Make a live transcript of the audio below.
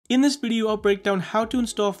In this video, I'll break down how to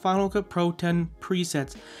install Final Cut Pro 10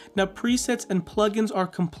 presets. Now, presets and plugins are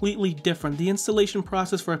completely different. The installation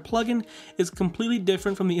process for a plugin is completely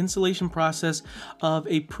different from the installation process of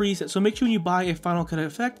a preset. So make sure when you buy a Final Cut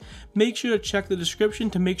effect, make sure to check the description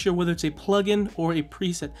to make sure whether it's a plugin or a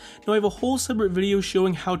preset. Now, I have a whole separate video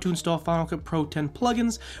showing how to install Final Cut Pro 10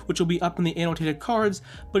 plugins, which will be up in the annotated cards.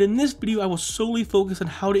 But in this video, I will solely focus on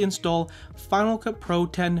how to install Final Cut Pro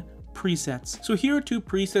 10 presets. So here are two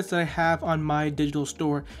presets that I have on my digital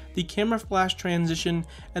store: the camera flash transition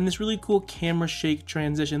and this really cool camera shake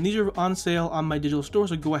transition. These are on sale on my digital store,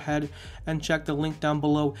 so go ahead and check the link down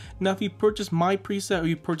below. Now, if you purchase my preset or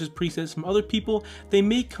you purchase presets from other people, they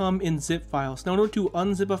may come in zip files. Now, in order to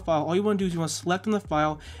unzip a file, all you want to do is you want to select on the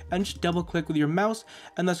file and just double click with your mouse,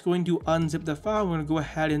 and that's going to unzip the file. We're going to go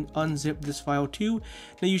ahead and unzip this file too.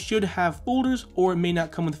 Now, you should have folders, or it may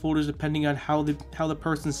not come with folders depending on how the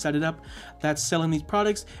person set it up that's selling these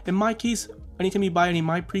products. In my case, anytime you buy any of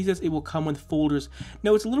my presets, it will come with folders.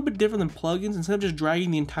 Now, it's a little bit different than plugins. Instead of just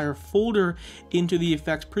dragging the entire folder into the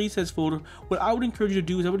effects presets folder, what I would encourage you to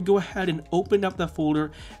do is I would go ahead and open up the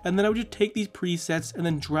folder, and then I would just take these presets and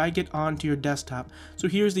then drag it onto your desktop. So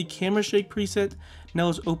here's the camera shake preset. Now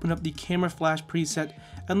let's open up the camera flash preset,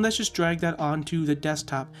 and let's just drag that onto the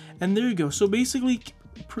desktop. And there you go. So basically,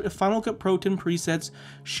 Final Cut Pro 10 presets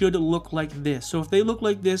should look like this. So if they look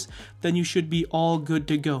like this, then you should be all good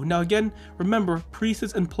to go. Now again, remember,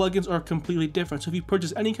 presets and plugins are completely different. So if you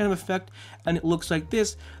purchase any kind of effect and it looks like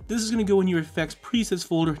this is going to go in your effects presets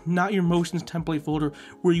folder, not your motions template folder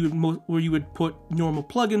where you would put normal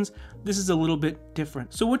plugins. This is a little bit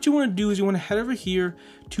different. So what you want to do is you want to head over here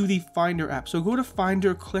to the Finder app. So go to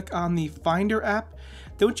Finder, click on the Finder app.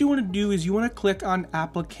 Then what you want to do is you want to click on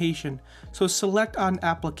Application. So select on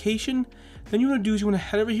Application. Then you want to do is you want to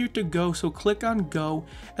head over here to Go. So click on Go.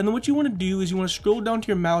 And then what you want to do is you want to scroll down to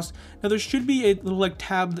your mouse. Now there should be a little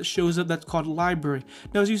tab that shows up that's called Library.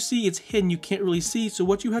 Now as you see, it's hidden. You can't really see. So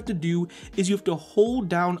what you have to do is you have to hold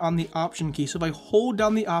down on the Option key. So if I hold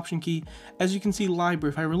down the Option key, as you can see,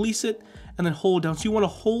 Library. If I release it and then hold down. So you want to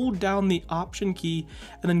hold down the Option key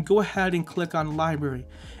and then go ahead and click on Library.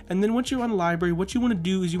 And then once you're on Library, what you want to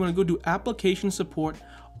do is you want to go to Application Support,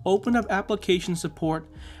 open up Application Support.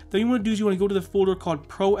 Then you want to do is you want to go to the folder called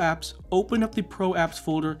Pro Apps, open up the Pro Apps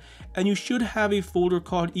folder, and you should have a folder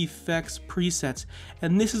called Effects Presets.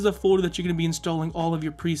 And this is the folder that you're going to be installing all of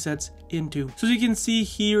your presets into. So as you can see,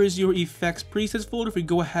 here is your Effects Presets folder. If we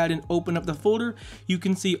go ahead and open up the folder, you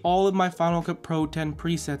can see all of my Final Cut Pro 10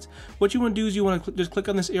 presets. What you want to do is you want to just click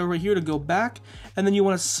on this arrow right here to go back, and then you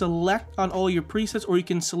want to select on all your presets, or you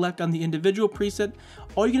can select on the individual preset.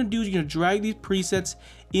 All you're going to do is you're going to drag these presets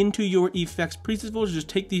into your Effects Presets folder. Just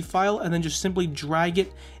take the file and then just simply drag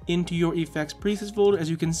it into your Effects Presets folder. As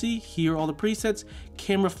you can see, here are all the presets: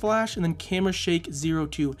 camera flash and then camera shake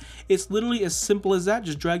 02. It's literally as simple as that.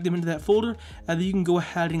 Just drag them into that folder, and then you can go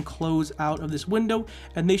ahead and close out of this window,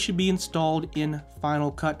 and they should be installed in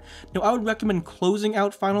Final Cut. Now, I would recommend closing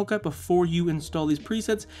out Final Cut before you install these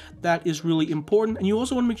presets. That is really important. And you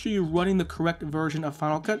also want to make sure you're running the correct version of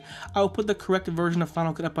Final Cut. I will put the correct version of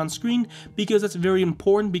Final Cut up on screen because that's very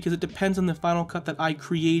important, because it depends on the Final Cut that I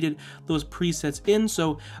created those presets in.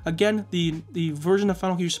 So again, the version of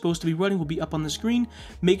Final Cut you're supposed to be running will be up on the screen.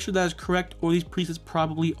 Make sure that is correct, or these presets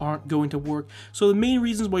probably aren't going to work. So the main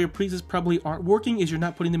reasons why your presets probably aren't working is you're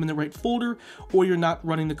not putting them in the right folder, or you're not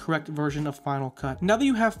running the correct version of Final Cut. Now that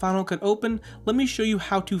you have Final Cut open, let me show you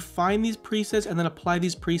how to find these presets and then apply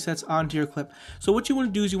these presets onto your clip. So what you want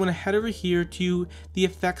to do is you want to head over here to the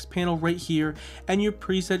effects panel right here, and your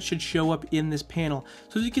preset should show up in this panel.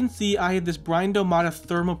 So as you can see, I have this Brian Delmata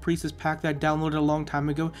thermal presets pack that I downloaded a long time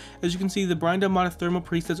ago. As you can see, the Brian Delmata thermal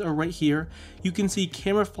presets are right here. You can see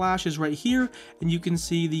camera flash is right here, and you can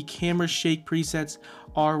see the camera shake presets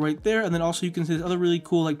are right there. And then also you can see this other really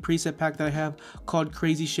cool preset pack that I have called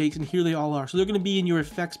Crazy Shakes, and here they all are. So they're going to be in your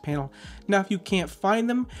effects panel. Now, if you can't find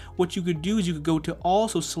them, what you could do is you could go to all,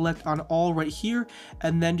 so select on all right here,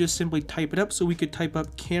 and then just simply type it up. So we could type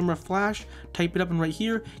up camera flash, type it up, and right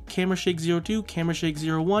here, camera shake 02, camera shake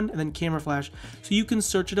 01, and then camera flash. So you can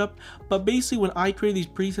search it up. But basically, when I created these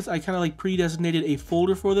presets, I kind of pre-designated a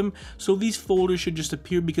folder for them. So these folders should just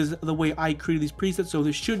appear because of the way I created these presets. So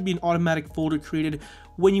there should be an automatic folder created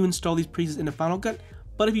when you install these presets into Final Cut.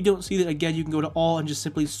 But if you don't see that, again, you can go to all and just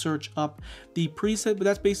simply search up the preset. But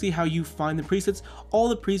that's basically how you find the presets. All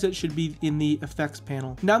the presets should be in the effects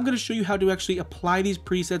panel. Now I'm going to show you how to actually apply these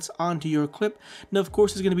presets onto your clip. Now, of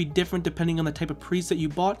course, it's going to be different depending on the type of preset you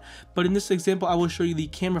bought. But in this example, I will show you the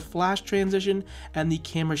camera flash transition and the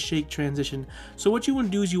camera shake transition. So what you want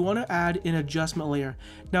to do is you want to add an adjustment layer.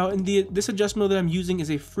 Now, in this adjustment layer that I'm using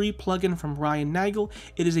is a free plugin from Ryan Nagel.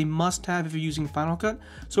 It is a must-have if you're using Final Cut.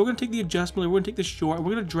 So we're going to take the adjustment layer, we're going to take the short, and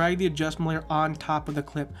we're going to drag the adjustment layer on top of the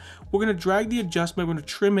clip. We're going to drag the adjustment, we're going to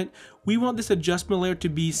trim it. We want this adjustment layer to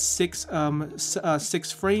be 6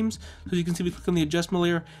 frames. So you can see we click on the adjustment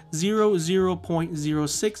layer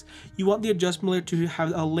 0.06. You want the adjustment layer to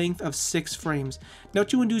have a length of 6 frames. Now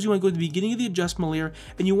what you want to do is you want to go to the beginning of the adjustment layer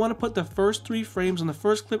and you want to put the first 3 frames on the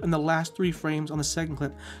first clip and the last 3 frames on the second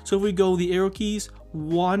clip. So if we go the arrow keys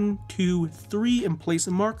 1, 2, 3 and place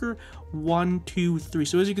a marker 1, 2, 3.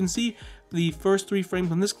 So as you can see, the first 3 frames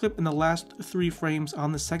on this clip and the last 3 frames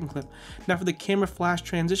on the second clip. Now for the camera flash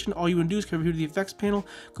transition, all you want to do is come over here to the effects panel,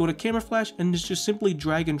 go to camera flash, and just simply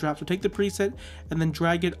drag and drop. So take the preset and then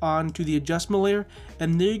drag it onto the adjustment layer,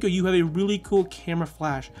 and there you go, you have a really cool camera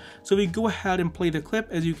flash. So if we go ahead and play the clip,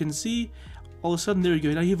 as you can see, all of a sudden, there you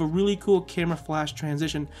go. Now you have a really cool camera flash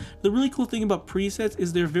transition. The really cool thing about presets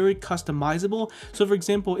is they're very customizable. So for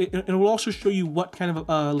example, it will also show you what kind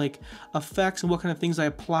of like effects and what kind of things I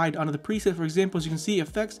applied onto the preset. For example, as you can see,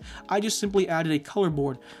 effects, I just simply added a color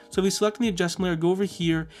board. So if we select the adjustment layer, go over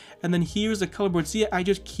here, and then here's the color board. See, I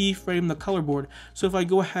just keyframe the color board. So if I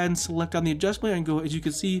go ahead and select on the adjustment layer and go, as you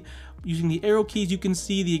can see, using the arrow keys, you can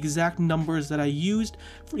see the exact numbers that I used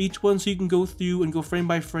for each one, so you can go through and go frame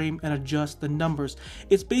by frame and adjust the numbers.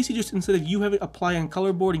 It's basically just, instead of you having to apply on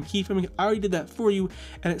color board and keyframing, I already did that for you,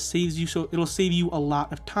 and it saves you, so it'll save you a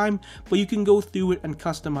lot of time, but you can go through it and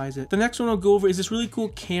customize it. The next one I'll go over is this really cool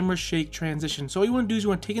camera shake transition. So all you want to do is you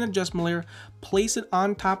want to take an adjustment layer, place it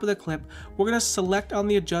on top of the clip. We're going to select on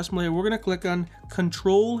the adjustment layer, we're going to click on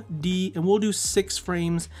Control D, and we'll do 6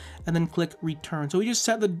 frames and then click return. So we just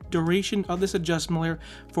set the duration of this adjustment layer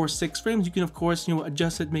for 6 frames. You can of course,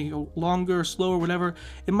 adjust it, make it go longer, slower, whatever.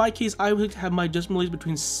 In my case, I would have my adjustment layers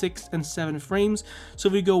between 6 and 7 frames. So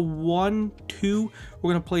if we go 1, 2,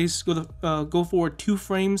 we're gonna go forward 2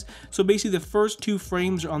 frames. So basically the first 2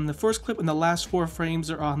 frames are on the first clip and the last 4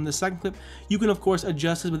 frames are on the second clip. You can of course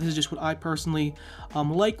adjust this, but this is just what I personally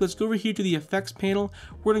like. Let's go over here to the effects panel.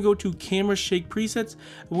 We're gonna go to camera shake presets.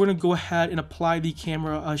 We're gonna go ahead and apply the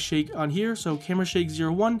camera shake on here. So camera shake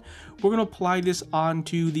 01. We're gonna apply this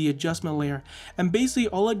onto the adjustment layer. And basically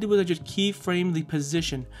all I did was I just keyframe the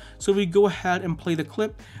position. So if we go ahead and play the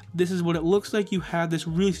clip, this is what it looks like. You have this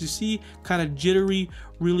really, you see, kind of jittery,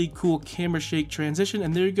 really cool camera shake transition,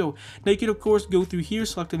 and there you go. Now you can of course go through here,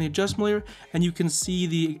 select on the adjustment layer, and you can see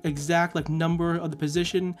the exact number of the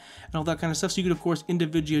position and all that kind of stuff. So you can of course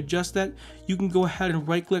individually adjust that. You can go ahead and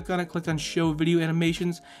right click on it, click on show video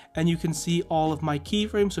animations, and you can see all of my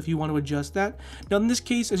keyframes. So if you want to adjust that. Now in this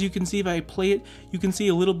case, as you can see, if I play it, you can see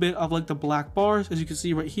a little bit of the black bars. As you can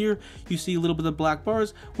see right here, you see a little bit of black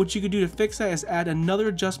bars. What you could do to fix that is add another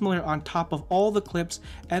adjustment layer on top of all the clips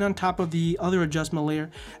and on top of the other adjustment layer,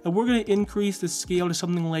 and we're going to increase the scale to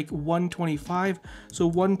something like 125. So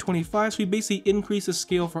 125, so we basically increase the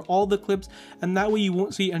scale for all the clips, and that way you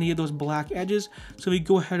won't see any of those black edges. So we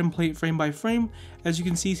go ahead and play it frame by frame. As you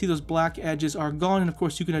can see those black edges are gone, and of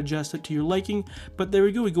course you can adjust it to your liking. But there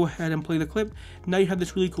we go, we go ahead and play the clip. Now you have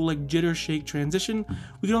this really cool jitter shake transition.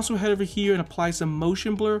 We can also head over here and apply some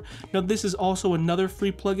motion blur. Now this is also another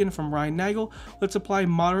free plugin from Ryan Nagel. Let's apply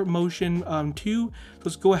moderate motion 2.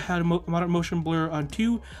 Let's go ahead and moderate motion blur on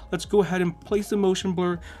 2. Let's go ahead and place the motion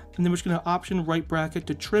blur, and then we're just going to option right bracket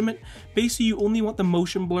to trim it. Basically you only want the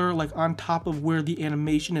motion blur on top of where the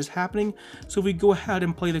animation is happening. So if we go ahead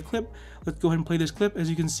and play the clip, let's go ahead and play this clip. As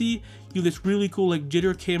you can see, you have this really cool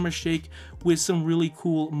jitter camera shake with some really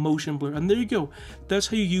cool motion blur, and there you go. That's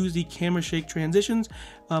how you use the camera shake transitions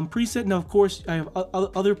preset. Now of course I have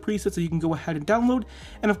other presets that you can go ahead and download,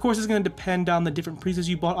 and of course it's going to depend on the different presets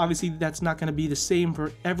you bought. Obviously that's not going to be the same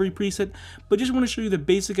for every preset, but just want to show you the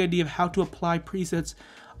basic idea of how to apply presets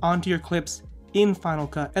onto your clips in Final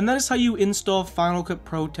Cut. And that is how you install Final Cut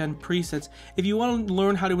Pro 10 presets. If you want to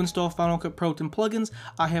learn how to install Final Cut Pro 10 plugins,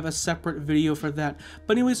 I have a separate video for that.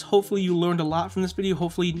 But anyways, hopefully you learned a lot from this video.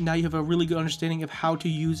 Hopefully now you have a really good understanding of how to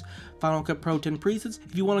use Final Cut Pro 10 presets.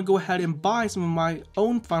 If you want to go ahead and buy some of my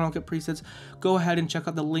own Final Cut presets, go ahead and check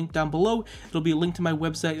out the link down below. It'll be a link to my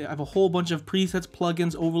website. I have a whole bunch of presets,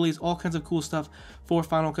 plugins, overlays, all kinds of cool stuff for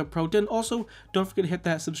Final Cut Pro 10. Also, don't forget to hit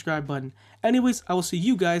that subscribe button. Anyways, I will see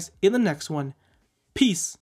you guys in the next one. Peace.